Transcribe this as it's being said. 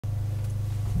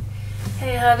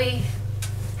Hey hubby,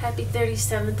 happy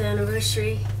 37th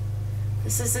anniversary.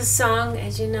 This is a song,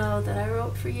 as you know, that I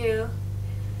wrote for you.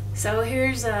 So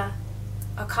here's a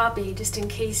copy just in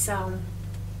case I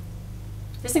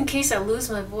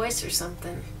lose my voice or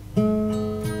something.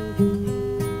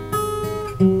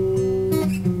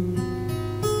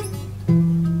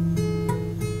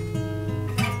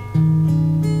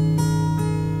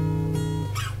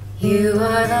 You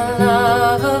are the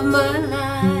love of my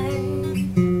life,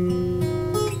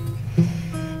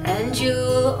 and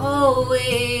you'll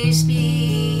always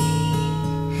be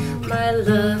my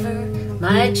lover,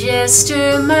 my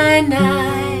jester, my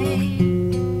knight.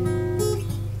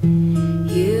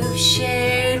 You've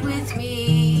shared with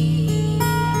me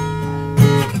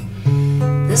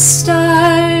the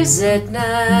stars at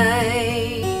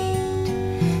night,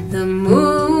 the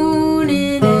moon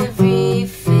in every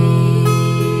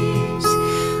face,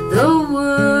 the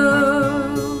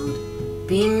world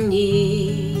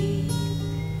beneath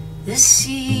the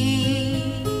sea.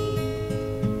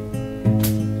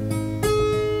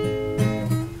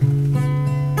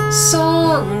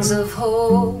 Songs of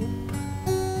hope,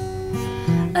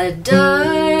 a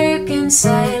dark and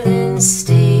silent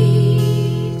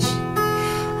stage,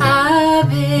 our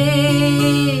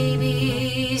baby's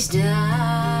downy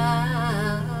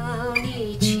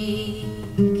cheek.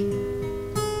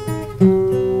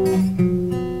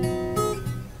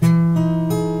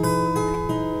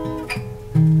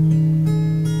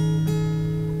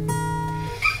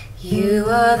 You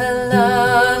are the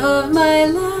love of my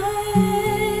life,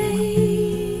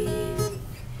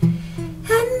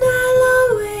 and I'll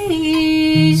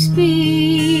always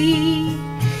be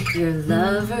your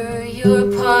lover,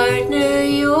 your partner,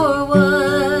 your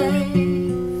wife,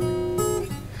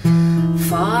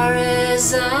 far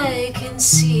as I can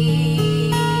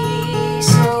see.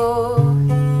 So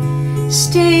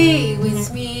stay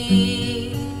with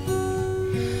me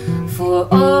for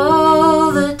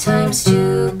all the times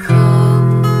to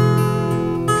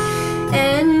come,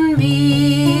 and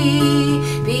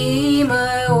be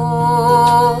my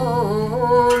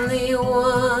only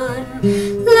one.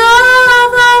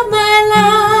 Love of my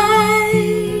life,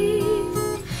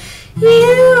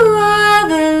 you are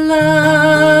the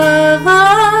love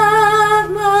of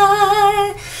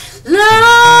my life.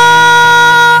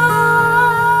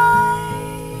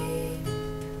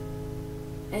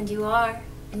 And you are,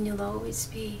 and you'll always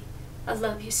be. I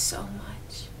love you so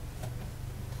much.